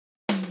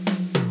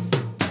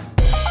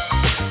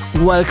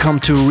Welcome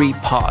to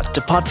Repod,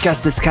 the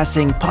podcast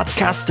discussing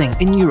podcasting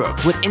in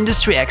Europe with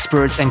industry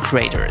experts and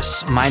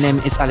creators. My name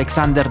is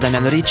Alexander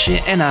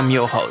Damianorici and I'm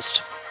your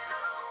host.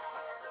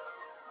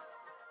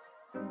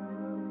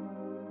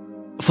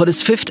 For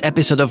this fifth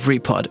episode of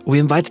Repod, we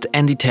invited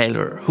Andy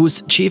Taylor,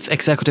 who's Chief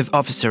Executive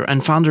Officer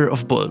and founder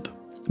of Bwlb.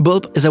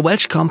 Bwlb is a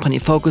Welsh company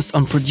focused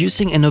on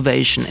producing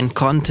innovation in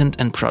content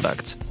and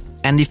products.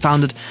 Andy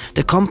founded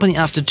the company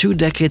after 2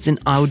 decades in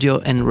audio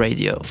and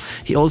radio.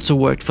 He also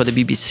worked for the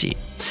BBC.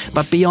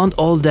 But beyond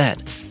all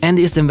that,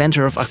 Andy is the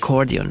inventor of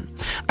Accordion.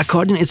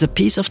 Accordion is a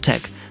piece of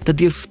tech that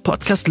gives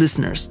podcast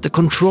listeners the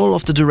control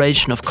of the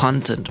duration of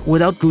content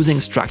without losing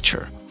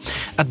structure.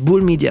 At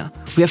Bwlb Media,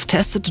 we have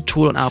tested the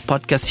tool on our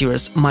podcast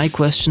series My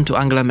Question to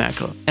Angela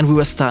Merkel, and we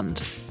were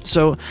stunned.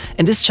 So,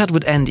 in this chat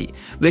with Andy,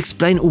 we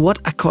explain what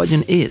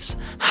Accordion is,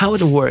 how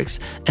it works,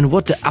 and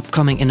what the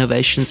upcoming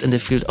innovations in the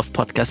field of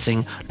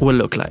podcasting will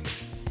look like.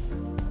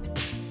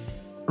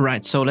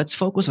 Right, so let's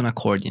focus on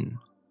Accordion.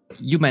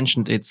 You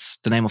mentioned it's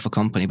the name of a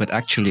company, but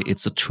actually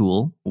it's a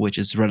tool which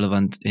is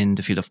relevant in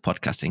the field of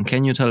podcasting.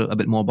 Can you tell a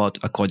bit more about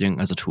Accordion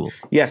as a tool?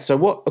 Yes, so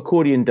what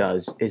Accordion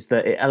does is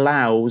that it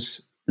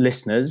allows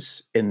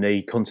listeners in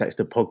the context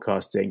of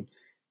podcasting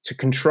to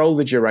control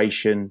the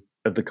duration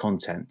of the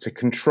content, to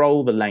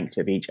control the length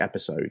of each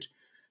episode.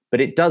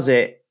 But it does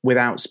it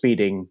without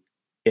speeding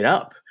it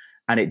up,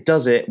 and it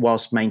does it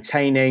whilst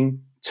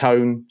maintaining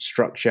tone,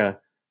 structure,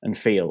 and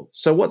feel.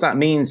 So what that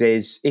means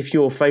is if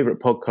your favorite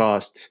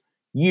podcast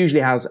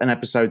usually has an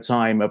episode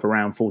time of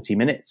around 40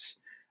 minutes,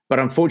 but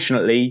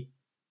unfortunately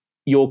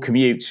your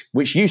commute,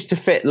 which used to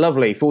fit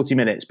lovely 40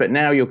 minutes, but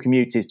now your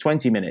commute is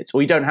 20 minutes,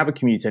 or you don't have a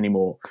commute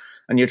anymore,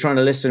 and you're trying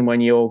to listen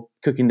when you're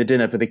cooking the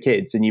dinner for the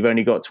kids and you've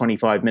only got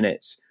 25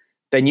 minutes,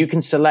 then you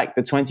can select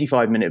the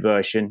 25-minute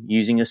version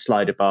using a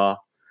slider bar,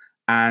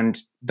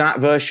 and that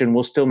version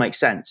will still make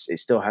sense. It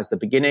still has the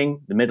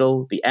beginning, the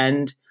middle, the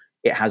end.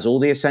 It has all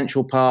the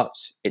essential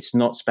parts. It's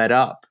not sped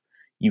up.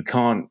 You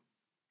can't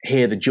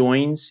hear the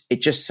joins.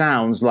 It just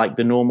sounds like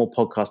the normal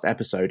podcast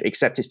episode,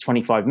 except it's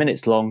 25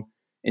 minutes long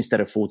instead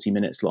of 40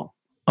 minutes long.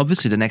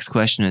 Obviously, the next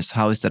question is,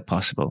 how is that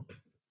possible?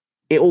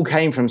 It all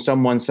came from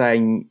someone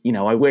saying,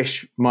 I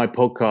wish my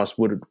podcast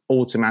would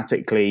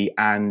automatically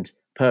and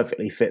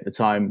perfectly fit the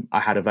time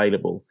I had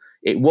available.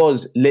 It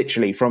was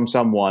literally from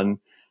someone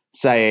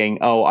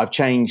saying, I've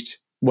changed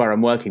where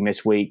I'm working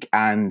this week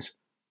and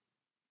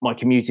my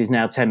commute is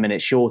now 10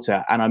 minutes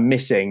shorter and I'm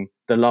missing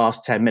the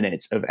last 10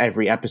 minutes of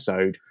every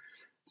episode.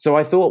 So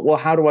I thought, well,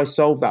 how do I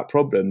solve that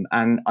problem?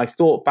 And I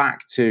thought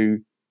back to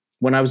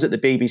when I was at the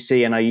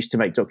BBC and I used to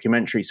make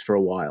documentaries for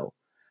a while.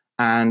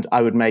 And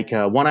I would make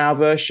a 1 hour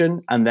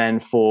version. And then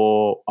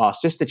for our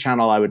sister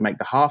channel, I would make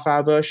the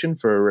half-hour version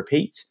for a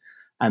repeat.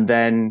 And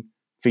then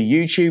for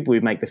YouTube,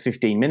 we'd make the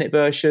 15-minute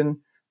version.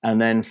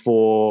 And then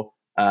for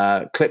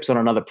clips on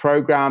another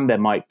program, there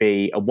might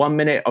be a 1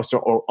 minute,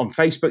 or on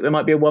Facebook, there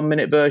might be a 1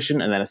 minute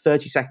version, and then a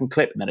 30-second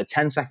clip, and then a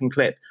 10-second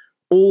clip.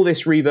 All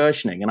this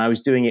reversioning, and I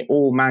was doing it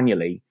all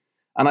manually.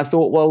 And I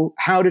thought, well,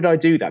 how did I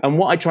do that? And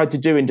what I tried to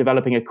do in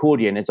developing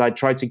Accordion is I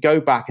tried to go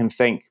back and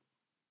think,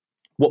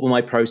 what were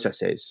my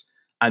processes?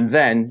 And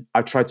then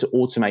I tried to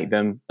automate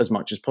them as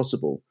much as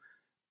possible.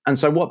 And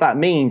so what that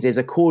means is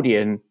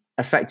Accordion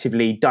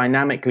effectively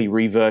dynamically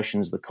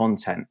reversions the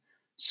content.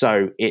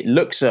 So it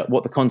looks at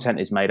what the content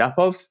is made up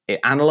of, it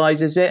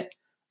analyzes it,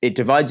 it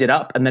divides it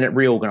up, and then it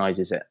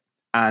reorganizes it.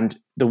 And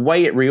the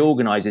way it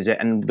reorganizes it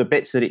and the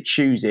bits that it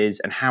chooses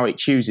and how it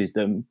chooses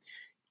them,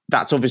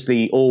 that's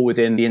obviously all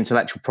within the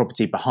intellectual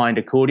property behind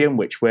Accordion,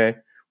 which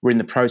we're in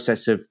the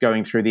process of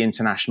going through the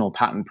international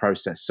patent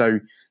process. So,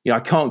 I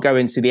can't go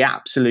into the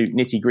absolute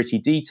nitty-gritty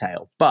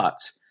detail, but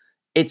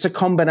it's a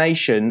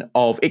combination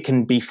of, it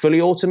can be fully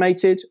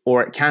automated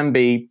or it can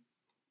be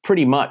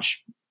pretty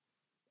much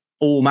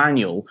all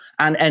manual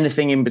and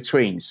anything in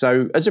between.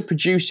 So as a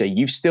producer,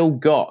 you've still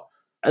got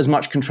as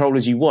much control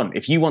as you want.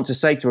 If you want to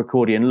say to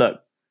Accordion, look,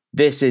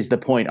 this is the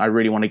point I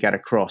really want to get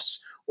across,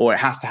 or it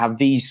has to have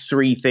these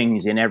 3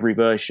 things in every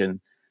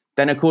version,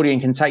 then Accordion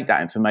can take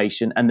that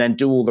information and then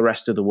do all the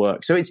rest of the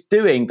work. So it's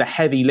doing the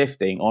heavy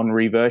lifting on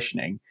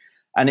reversioning,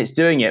 and it's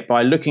doing it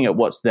by looking at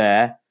what's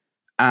there,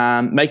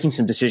 making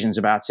some decisions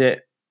about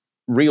it,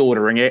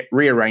 reordering it,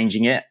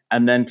 rearranging it,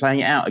 and then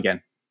playing it out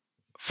again.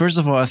 First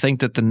of all, I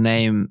think that the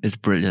name is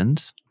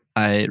brilliant.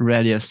 I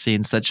rarely have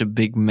seen such a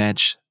big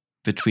match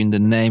between the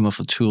name of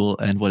a tool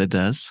and what it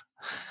does.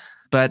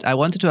 But I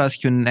wanted to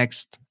ask you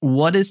next,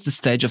 what is the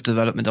stage of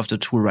development of the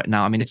tool right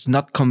now? I mean, it's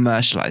not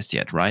commercialized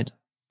yet, right?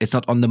 It's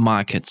not on the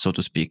market, so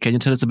to speak. Can you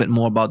tell us a bit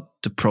more about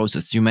the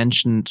process? You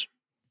mentioned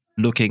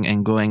looking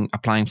and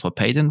applying for a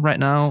patent right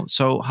now.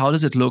 So how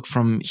does it look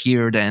from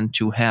here then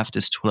to have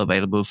this tool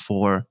available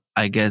for,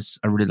 I guess,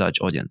 a really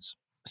large audience?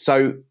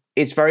 So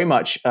it's very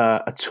much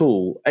a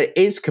tool. It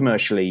is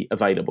commercially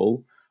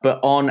available,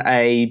 but on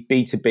a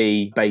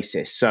B2B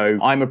basis. So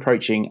I'm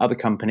approaching other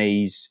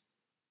companies,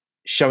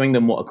 showing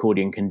them what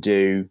Accordion can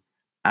do,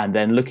 and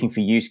then looking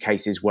for use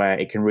cases where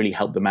it can really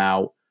help them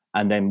out,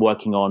 and then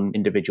working on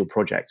individual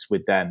projects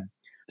with them.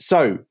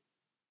 So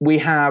we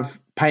have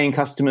paying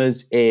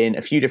customers in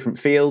a few different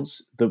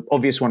fields. The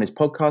obvious one is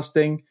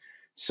podcasting.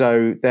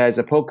 So there's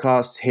a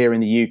podcast here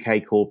in the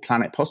UK called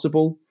Planet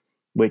Possible,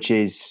 which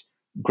is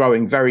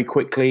growing very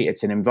quickly.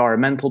 It's an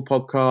environmental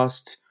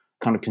podcast,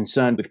 kind of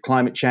concerned with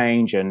climate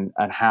change and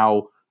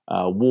how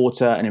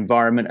water and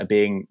environment are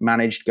being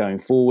managed going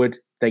forward.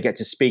 They get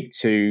to speak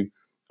to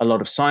a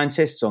lot of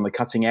scientists on the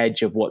cutting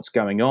edge of what's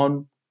going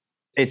on.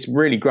 It's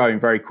really growing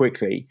very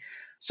quickly.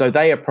 So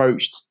they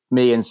approached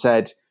me and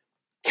said,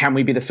 can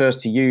we be the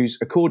first to use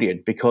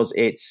Accordion? Because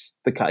it's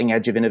the cutting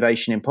edge of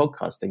innovation in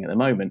podcasting at the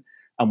moment.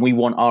 And we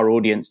want our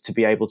audience to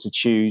be able to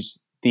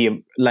choose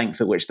the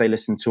length at which they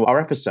listen to our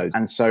episodes.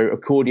 And so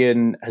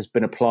Accordion has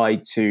been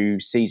applied to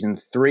season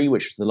 3,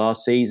 which was the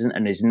last season,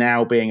 and is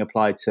now being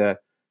applied to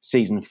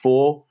season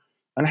 4.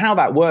 And how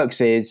that works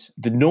is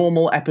the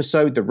normal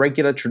episode, the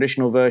regular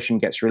traditional version,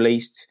 gets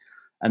released.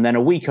 And then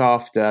a week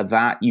after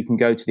that, you can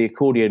go to the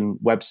Accordion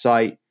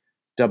website,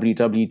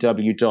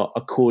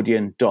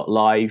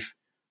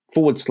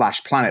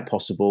 www.accordion.live/Planet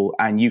Possible,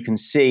 and you can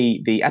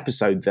see the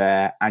episode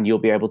there, and you'll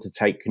be able to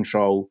take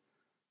control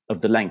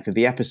of the length of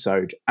the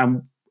episode.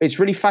 And it's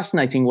really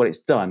fascinating what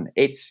it's done.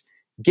 It's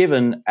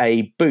given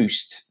a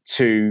boost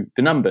to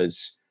the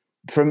numbers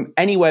from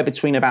anywhere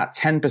between about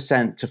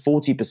 10% to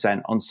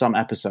 40% on some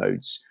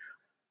episodes.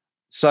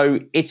 So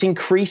it's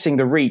increasing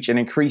the reach and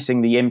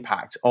increasing the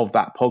impact of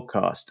that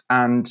podcast.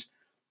 And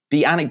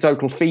the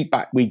anecdotal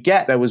feedback we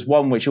get, there was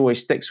one which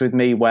always sticks with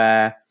me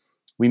where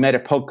we made a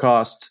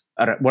podcast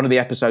at one of the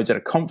episodes at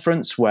a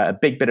conference where a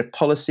big bit of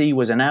policy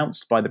was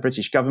announced by the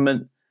British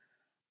government.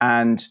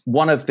 And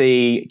one of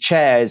the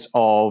chairs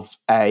of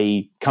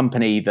a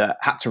company that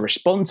had to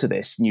respond to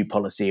this new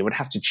policy would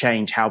have to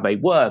change how they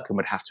work and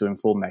would have to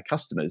inform their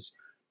customers.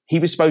 He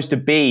was supposed to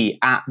be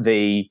at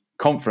the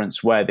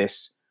conference where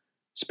this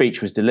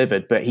speech was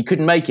delivered, but he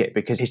couldn't make it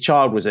because his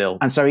child was ill.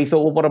 And so he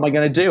thought, well, what am I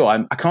going to do?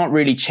 I can't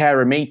really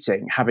chair a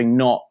meeting having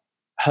not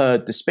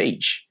heard the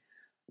speech.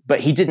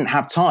 But he didn't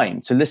have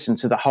time to listen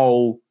to the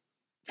whole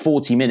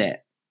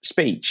 40-minute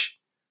speech.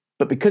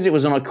 But because it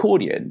was on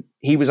Accordion,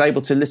 he was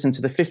able to listen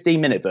to the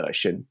 15-minute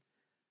version.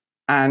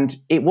 And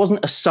it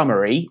wasn't a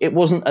summary. It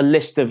wasn't a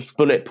list of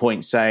bullet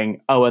points saying,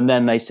 oh, and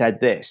then they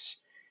said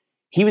this.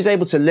 He was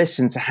able to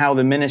listen to how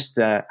the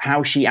minister,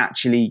 how she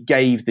actually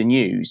gave the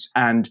news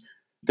and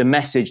the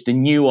message, the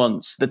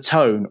nuance, the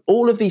tone,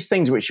 all of these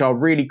things which are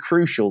really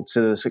crucial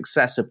to the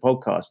success of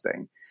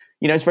podcasting.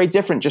 You know, it's very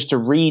different just to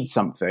read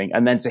something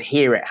and then to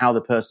hear it, how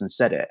the person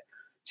said it.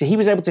 So he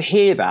was able to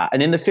hear that.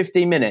 And in the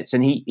 15 minutes,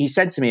 and he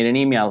said to me in an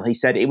email, he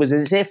said, it was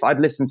as if I'd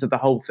listened to the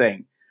whole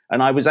thing.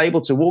 And I was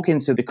able to walk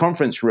into the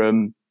conference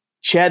room,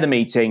 chair the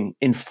meeting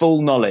in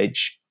full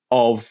knowledge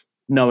of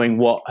knowing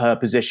what her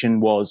position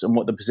was and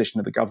what the position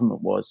of the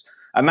government was.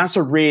 And that's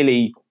a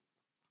really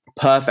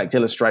perfect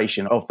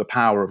illustration of the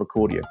power of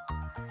Accordion.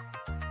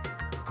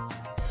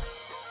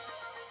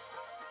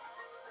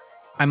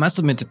 I must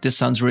admit that this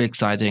sounds really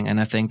exciting. And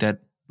I think that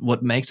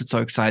what makes it so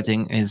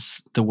exciting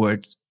is the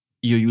word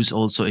you use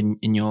also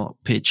in your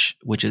pitch,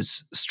 which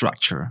is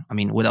structure. I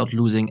mean, without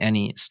losing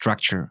any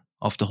structure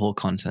of the whole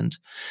content.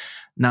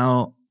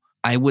 Now,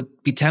 I would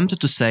be tempted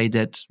to say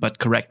that, but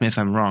correct me if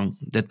I'm wrong,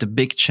 that the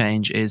big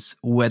change is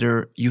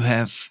whether you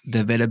have the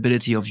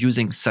availability of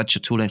using such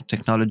a tool and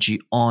technology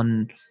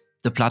on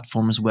the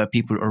platforms where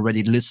people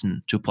already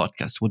listen to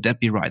podcasts. Would that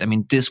be right? I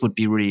mean, this would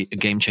be really a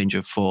game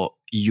changer for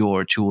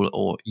your tool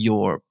or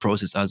your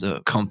process as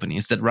a company.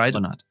 Is that right or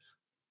not?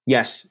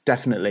 Yes,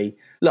 definitely.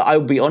 Look,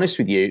 I'll be honest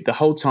with you. The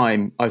whole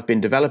time I've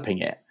been developing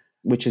it,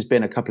 which has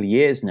been a couple of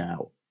years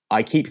now,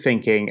 I keep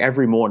thinking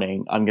every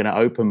morning I'm going to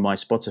open my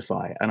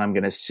Spotify and I'm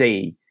going to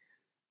see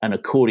an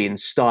Accordion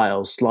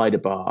style slider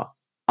bar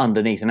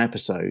underneath an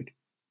episode.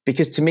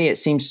 Because to me, it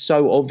seems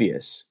so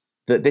obvious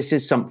that this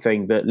is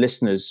something that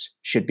listeners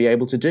should be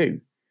able to do.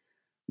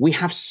 We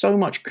have so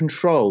much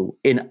control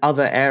in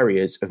other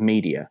areas of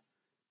media.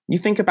 You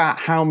think about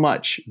how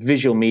much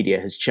visual media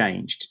has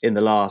changed in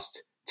the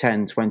last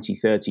 10, 20,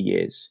 30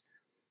 years.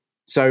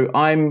 So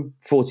I'm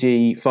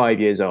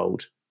 45 years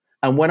old.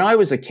 And when I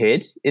was a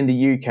kid in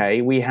the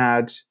UK, we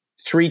had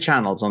 3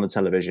 channels on the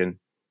television,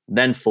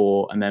 then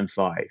 4 and then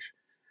 5.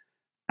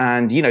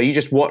 And, you know, you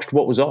just watched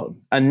what was on.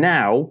 And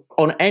now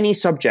on any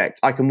subject,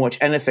 I can watch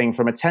anything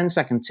from a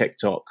 10-second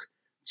TikTok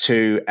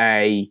to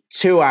a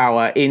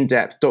 2-hour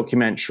in-depth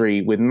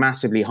documentary with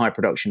massively high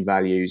production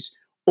values,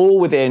 all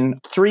within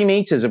 3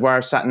 meters of where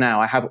I've sat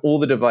now. I have all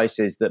the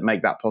devices that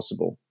make that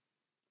possible.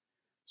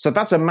 So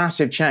that's a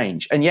massive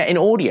change. And yet in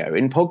audio,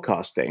 in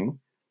podcasting,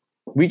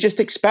 we just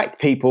expect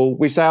people,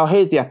 we say, oh,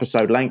 here's the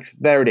episode length.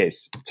 There it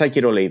is. Take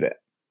it or leave it.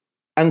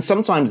 And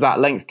sometimes that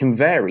length can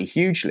vary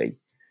hugely.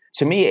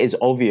 To me, it is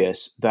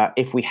obvious that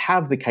if we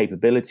have the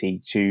capability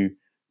to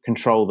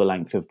control the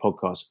length of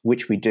podcasts,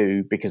 which we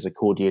do because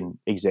Accordion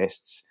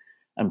exists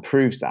and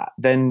proves that,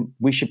 then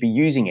we should be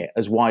using it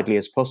as widely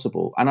as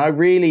possible. And I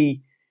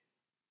really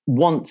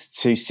want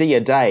to see a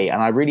day,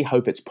 and I really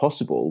hope it's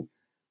possible,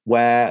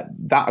 where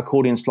that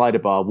accordion slider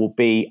bar will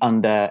be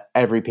under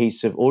every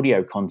piece of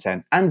audio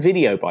content and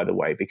video, by the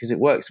way, because it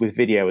works with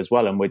video as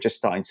well. And we're just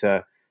starting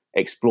to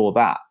explore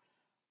that.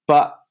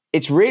 But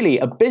it's really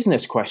a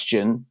business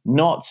question,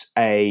 not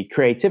a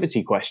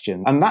creativity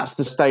question. And that's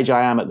the stage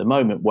I am at the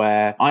moment,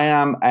 where I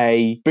am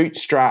a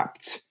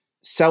bootstrapped,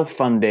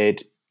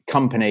 self-funded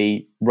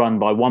company run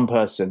by one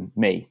person,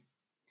 me.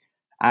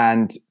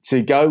 And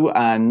to go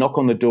and knock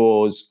on the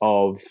doors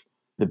of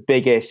the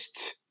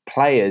biggest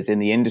players in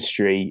the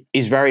industry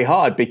is very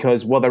hard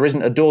because, well, there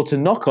isn't a door to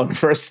knock on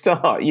for a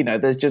start.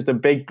 There's just a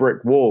big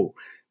brick wall.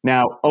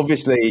 Now,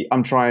 obviously,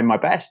 I'm trying my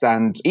best.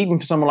 And even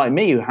for someone like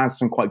me who has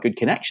some quite good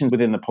connections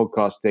within the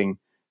podcasting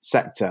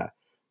sector,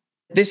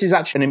 this is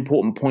actually an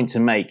important point to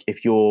make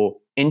if you're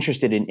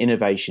interested in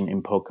innovation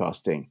in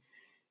podcasting.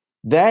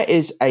 There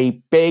is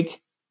a big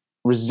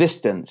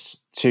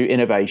resistance to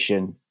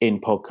innovation in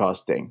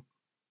podcasting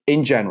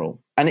in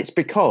general. And it's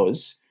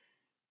because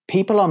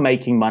people are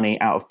making money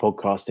out of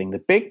podcasting. The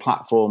big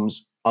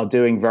platforms are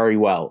doing very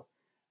well.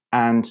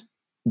 And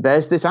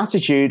there's this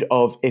attitude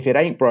of, if it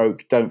ain't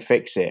broke, don't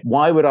fix it.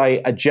 Why would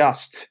I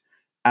adjust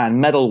and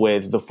meddle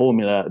with the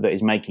formula that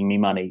is making me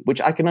money? Which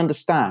I can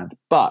understand.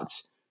 But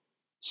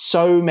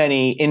so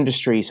many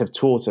industries have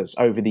taught us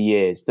over the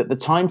years that the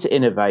time to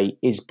innovate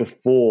is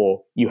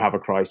before you have a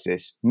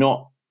crisis,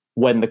 not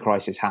when the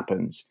crisis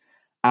happens.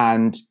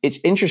 And it's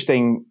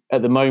interesting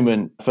at the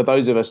moment for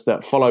those of us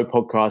that follow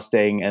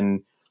podcasting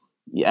and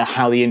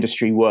how the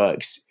industry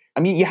works.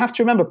 I mean, you have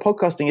to remember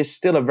podcasting is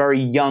still a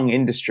very young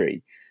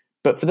industry.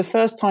 But for the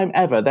first time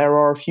ever, there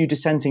are a few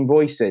dissenting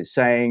voices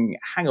saying,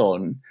 hang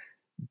on,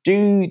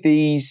 do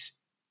these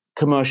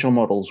commercial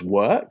models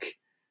work?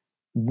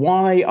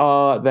 Why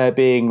are there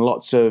being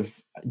lots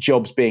of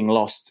jobs being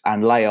lost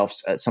and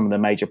layoffs at some of the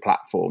major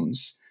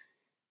platforms?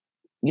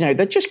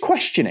 They're just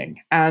questioning.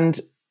 And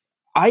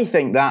I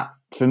think that,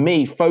 for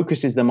me,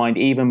 focuses the mind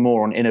even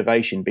more on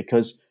innovation,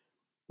 because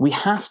we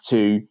have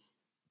to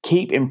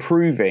keep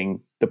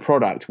improving the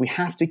product. We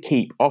have to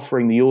keep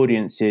offering the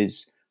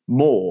audiences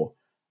more,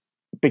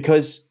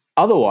 because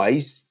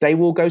otherwise they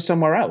will go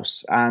somewhere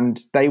else and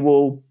they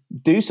will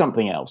do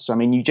something else. I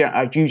mean, you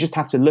just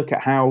have to look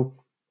at how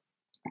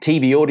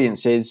TV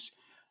audiences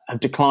have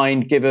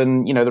declined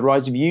given, the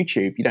rise of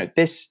YouTube.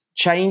 This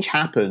change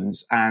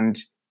happens, and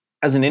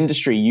as an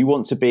industry, you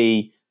want to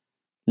be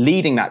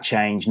leading that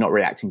change, not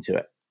reacting to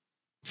it.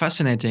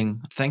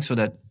 Fascinating. Thanks for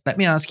that. Let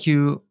me ask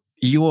you,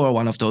 you are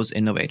one of those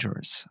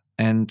innovators,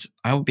 and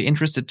I would be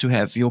interested to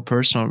have your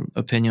personal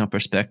opinion or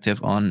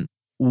perspective on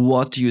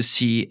what do you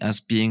see as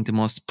being the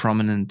most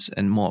prominent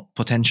and more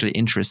potentially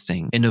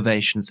interesting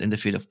innovations in the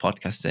field of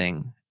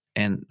podcasting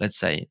in, let's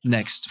say,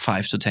 next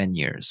 5 to 10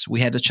 years. We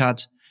had a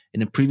chat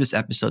in a previous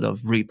episode of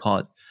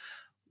Repod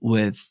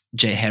with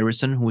Jay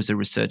Harrison, who is a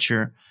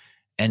researcher,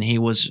 and he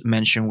was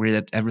mentioning really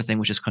that everything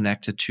which is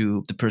connected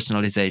to the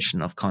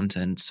personalization of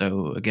content,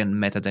 so again,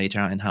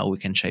 metadata and how we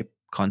can shape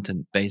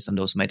content based on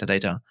those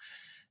metadata,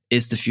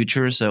 is the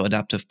future. So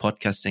adaptive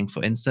podcasting,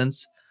 for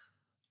instance.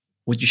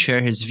 Would you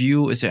share his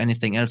view? Is there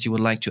anything else you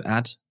would like to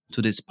add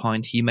to this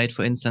point he made,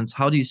 for instance?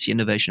 How do you see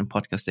innovation in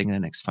podcasting in the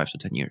next 5 to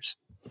 10 years?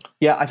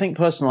 Yeah, I think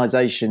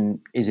personalization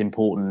is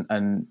important,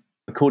 and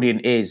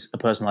Accordion is a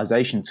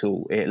personalization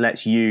tool. It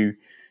lets you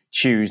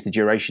choose the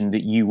duration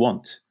that you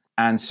want.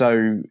 And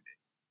so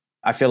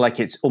I feel like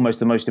it's almost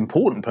the most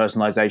important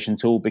personalization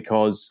tool,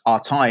 because our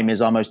time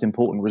is our most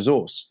important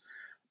resource.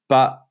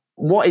 But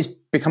what is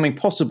becoming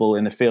possible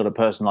in the field of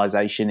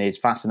personalization is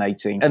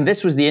fascinating. And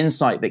this was the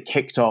insight that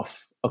kicked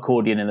off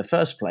Accordion in the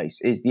first place,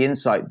 is the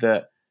insight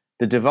that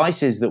the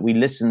devices that we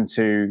listen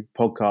to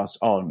podcasts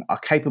on are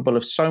capable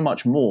of so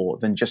much more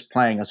than just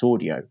playing us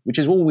audio, which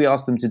is all we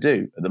ask them to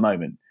do at the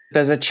moment.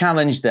 There's a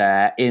challenge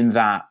there in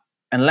that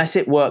unless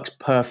it works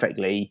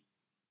perfectly,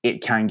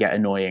 it can get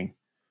annoying.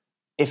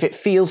 If it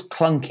feels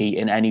clunky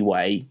in any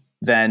way,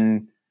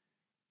 then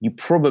you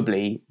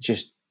probably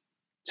just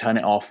turn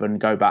it off and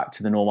go back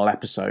to the normal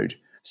episode.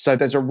 So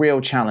there's a real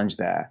challenge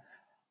there.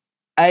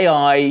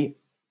 AI,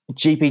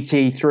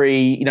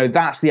 GPT-3,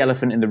 that's the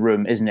elephant in the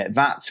room, isn't it?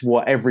 That's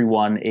what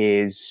everyone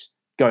is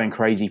going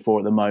crazy for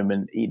at the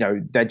moment.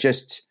 They're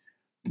just,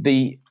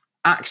 the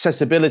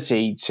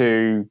accessibility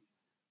to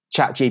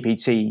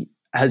ChatGPT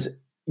has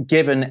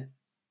given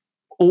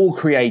all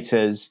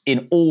creators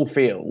in all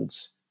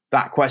fields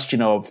that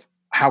question of,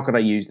 how could I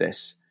use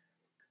this?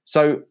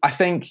 So I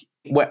think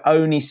we're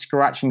only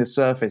scratching the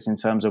surface in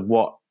terms of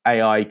what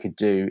AI could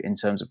do in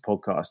terms of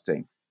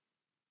podcasting.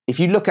 If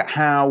you look at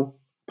how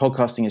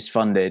podcasting is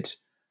funded,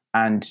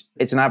 and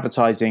it's an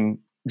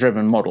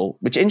advertising-driven model,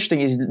 which,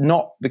 interesting, is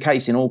not the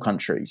case in all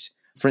countries.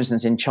 For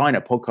instance, in China,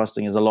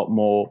 podcasting is a lot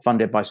more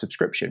funded by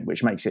subscription,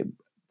 which makes it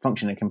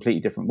function in a completely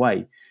different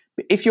way.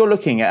 But if you're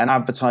looking at an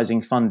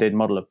advertising-funded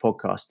model of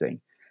podcasting,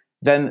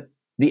 then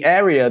the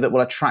area that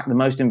will attract the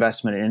most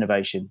investment in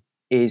innovation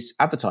is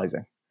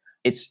advertising.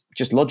 It's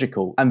just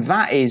logical. And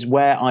that is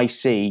where I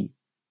see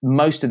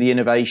most of the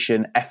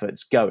innovation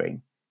efforts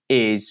going,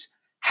 is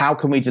how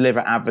can we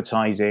deliver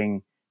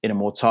advertising in a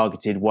more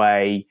targeted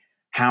way?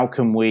 How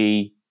can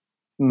we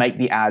make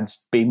the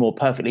ads be more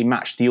perfectly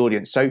matched to the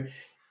audience. So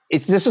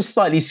it's just a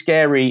slightly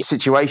scary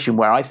situation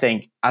where I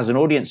think as an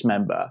audience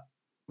member,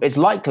 it's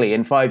likely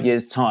in 5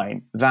 years'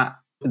 time that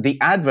the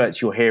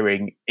adverts you're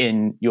hearing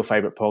in your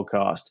favorite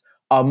podcast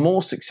are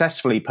more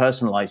successfully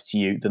personalized to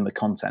you than the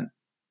content.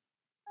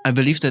 I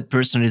believe that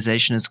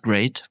personalization is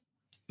great,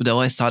 but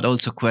I start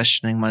also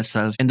questioning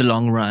myself in the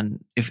long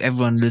run. If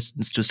everyone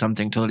listens to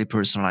something totally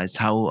personalized,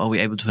 how are we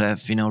able to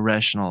have,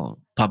 rational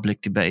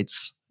public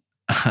debates?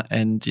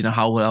 And,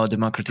 how will our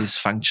democracies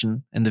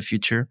function in the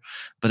future?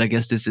 But I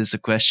guess this is a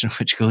question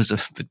which goes a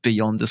bit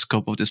beyond the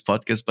scope of this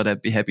podcast, but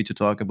I'd be happy to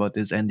talk about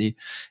this, Andy,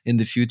 in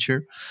the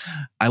future.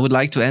 I would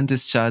like to end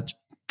this chat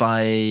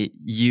by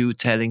you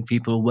telling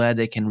people where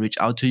they can reach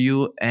out to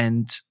you.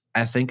 And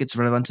I think it's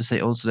relevant to say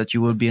also that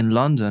you will be in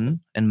London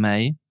in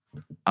May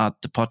at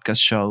the podcast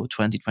show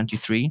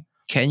 2023.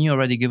 Can you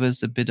already give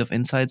us a bit of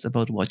insights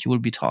about what you will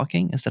be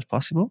talking? Is that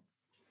possible?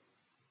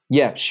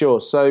 Yeah,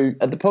 sure. So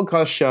at the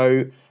podcast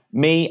show,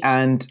 me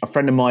and a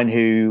friend of mine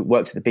who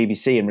works at the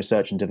BBC in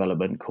research and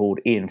development called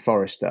Ian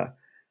Forrester,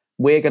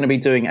 we're going to be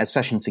doing a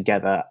session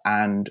together,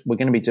 and we're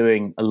going to be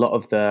doing a lot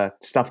of the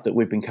stuff that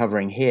we've been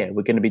covering here.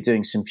 We're going to be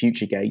doing some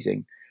future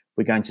gazing.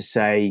 We're going to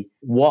say,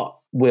 what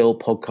will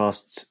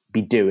podcasts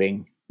be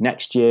doing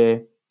next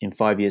year, in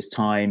 5 years'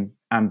 time,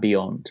 and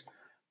beyond?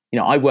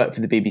 I worked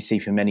for the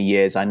BBC for many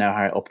years. I know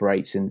how it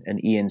operates,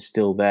 and Ian's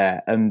still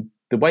there. And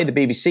the way the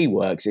BBC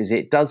works is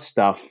it does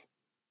stuff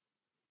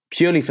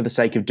purely for the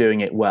sake of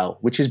doing it well,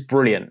 which is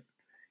brilliant.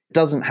 It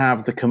doesn't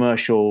have the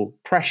commercial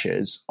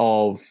pressures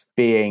of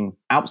being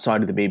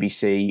outside of the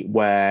BBC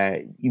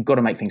where you've got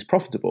to make things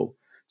profitable.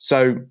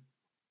 So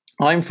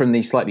I'm from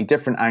the slightly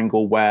different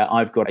angle where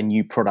I've got a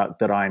new product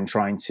that I'm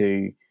trying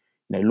to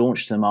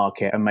launch to the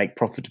market and make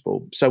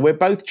profitable. So we're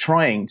both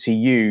trying to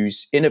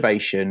use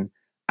innovation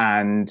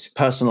and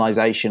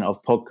personalization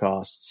of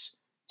podcasts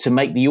to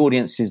make the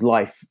audience's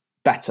life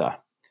better,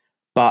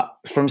 but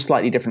from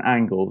slightly different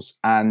angles.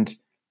 And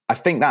I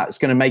think that's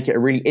going to make it a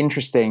really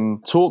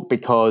interesting talk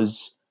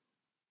because,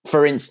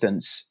 for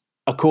instance,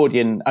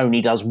 Accordion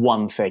only does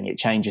one thing. It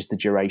changes the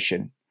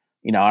duration,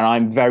 and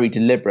I'm very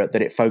deliberate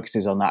that it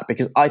focuses on that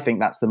because I think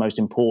that's the most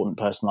important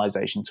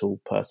personalization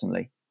tool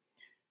personally.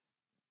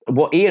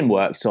 What Ian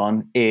works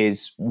on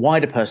is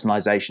wider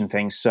personalization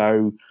things.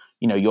 So,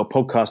 your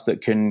podcast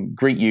that can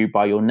greet you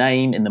by your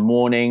name in the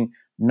morning,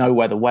 know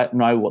what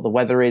the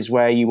weather is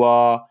where you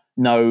are,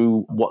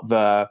 know what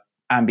the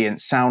ambient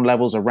sound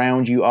levels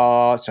around you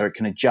are, so it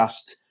can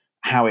adjust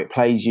how it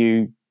plays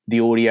you, the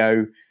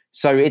audio.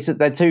 So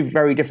they're two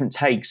very different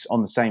takes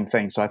on the same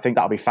thing. So I think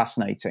that'll be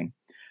fascinating.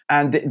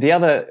 And the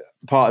other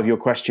part of your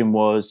question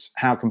was,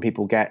 how can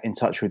people get in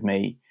touch with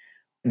me?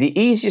 The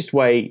easiest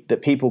way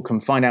that people can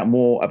find out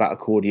more about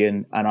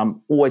Accordion, and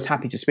I'm always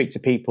happy to speak to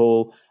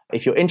people.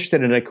 If you're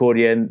interested in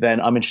Accordion,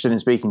 then I'm interested in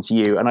speaking to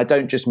you. And I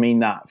don't just mean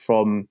that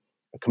from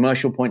a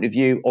commercial point of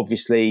view,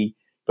 obviously,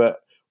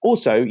 but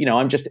also,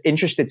 I'm just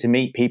interested to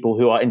meet people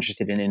who are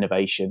interested in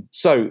innovation.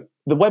 So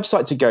the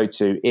website to go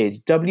to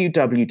is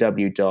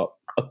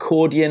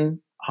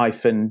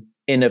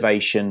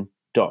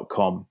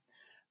www.accordion-innovation.com.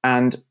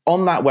 And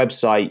on that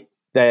website,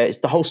 there's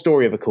the whole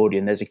story of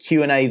Accordion. There's a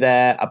Q&A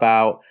there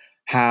about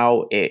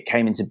how it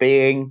came into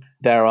being.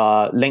 There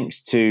are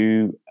links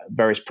to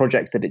various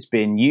projects that it's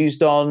been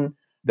used on.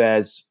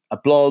 There's a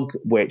blog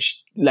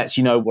which lets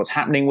you know what's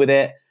happening with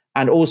it.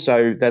 And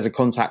also there's a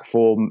contact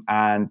form,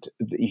 and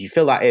if you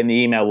fill that in, the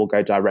email will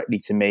go directly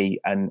to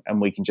me and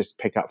we can just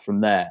pick up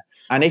from there.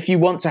 And if you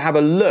want to have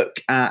a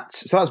look at,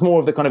 so that's more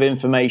of the kind of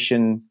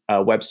information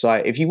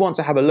website. If you want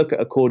to have a look at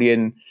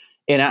Accordion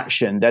in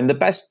action, then the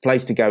best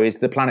place to go is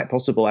the Planet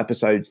Possible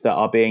episodes that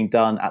are being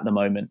done at the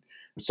moment.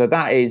 So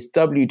that is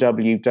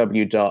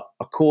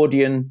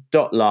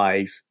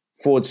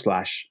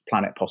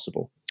www.accordion.live/Planet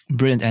Possible.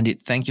 Brilliant, Andy.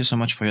 Thank you so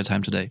much for your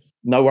time today.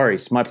 No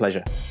worries. My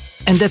pleasure.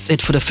 And that's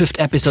it for the 5th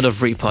episode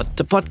of Repod,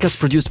 the podcast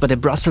produced by the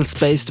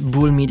Brussels-based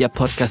Bwlb Media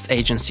podcast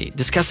agency,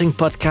 discussing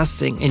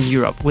podcasting in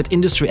Europe with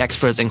industry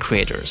experts and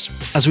creators.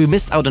 As we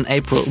missed out in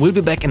April, we'll be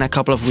back in a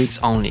couple of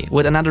weeks only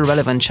with another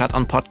relevant chat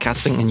on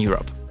podcasting in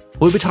Europe.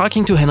 We'll be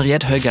talking to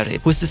Henriette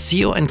Høgare, who is the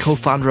CEO and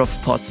co-founder of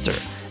Podster,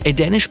 a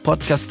Danish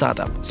podcast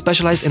startup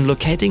specialized in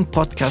locating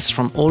podcasts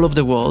from all over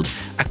the world,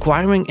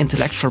 acquiring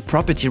intellectual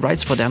property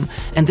rights for them,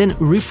 and then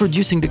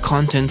reproducing the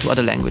content to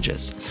other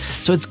languages.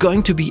 So it's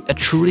going to be a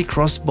truly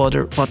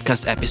cross-border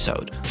podcast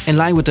episode, in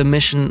line with the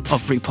mission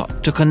of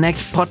Repod, to connect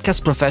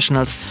podcast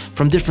professionals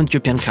from different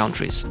European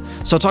countries.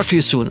 So talk to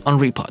you soon on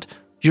Repod,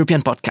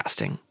 European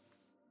Podcasting.